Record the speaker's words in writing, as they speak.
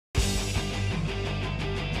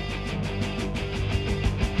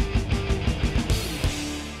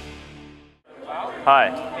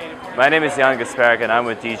Hi, my name is Jan Gasparic and I'm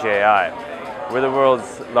with DJI. We're the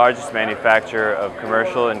world's largest manufacturer of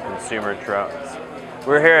commercial and consumer drones.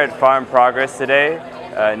 We're here at Farm Progress today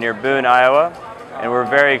near Boone, Iowa, and we're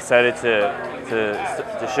very excited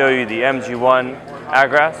to show you the MG-1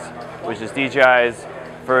 Agras, which is DJI's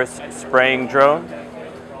first spraying drone.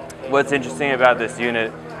 What's interesting about this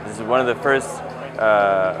unit, this is one of the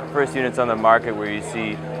first units on the market where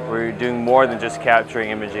you're doing more than just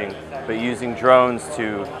capturing imaging, but using drones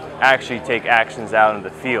to actually take actions out in the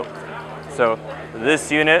field. So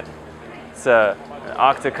this unit, it's an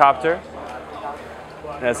octocopter.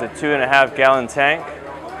 It has a 2.5 gallon tank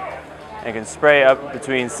and can spray up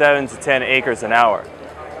between 7 to 10 acres an hour.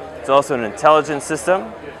 It's also an intelligent system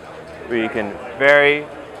where you can vary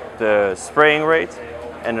the spraying rate,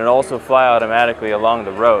 and it also fly automatically along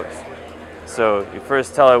the roads. So you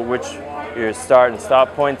first tell it which your start and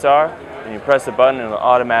stop points are, and you press a button and it will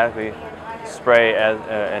automatically spray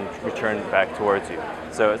and return back towards you.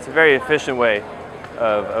 So it's a very efficient way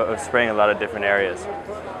of spraying a lot of different areas.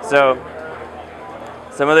 So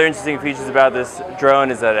some other interesting features about this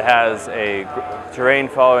drone is that it has a terrain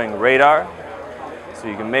following radar, so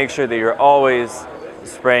you can make sure that you're always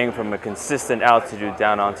spraying from a consistent altitude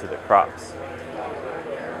down onto the crops.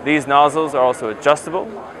 These nozzles are also adjustable,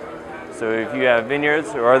 so if you have vineyards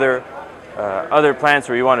or other plants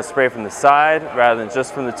where you want to spray from the side rather than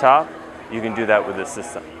just from the top, you can do that with this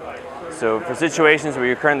system. So for situations where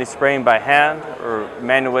you're currently spraying by hand or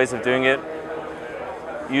manual ways of doing it,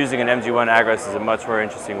 using an MG-1 Agras is a much more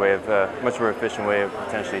efficient way of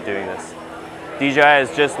potentially doing this. DJI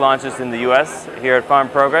has just launched this in the US here at Farm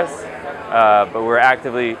Progress, but we're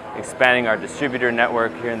actively expanding our distributor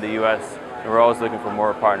network here in the US, and we're always looking for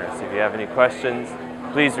more partners. If you have any questions,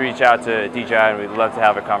 please reach out to DJI and we'd love to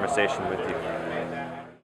have a conversation with you.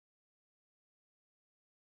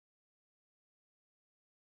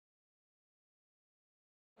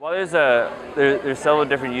 Well, there's several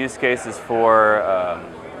different use cases for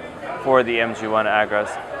the MG-1 Agras.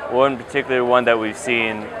 One particular one that we've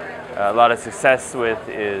seen a lot of success with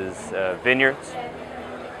is vineyards.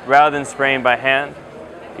 Rather than spraying by hand,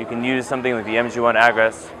 you can use something like the MG-1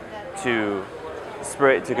 Agras to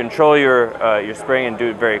control your spraying and do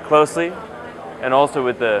it very closely, and also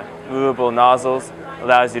with the movable nozzles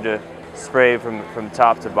allows you to spray from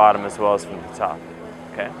top to bottom as well as from the top.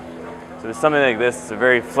 Okay, so with something like this, it's a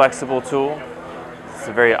very flexible tool. It's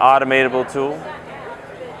a very automatable tool.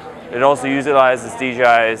 It also utilizes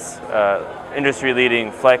DJI's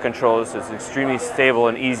industry-leading flight controllers, so it's an extremely stable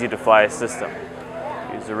and easy to fly system.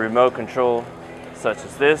 Use a remote control such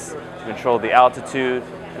as this to control the altitude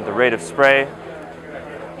and the rate of spray.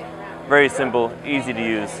 Very simple, easy to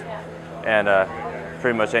use, and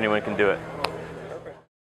pretty much anyone can do it.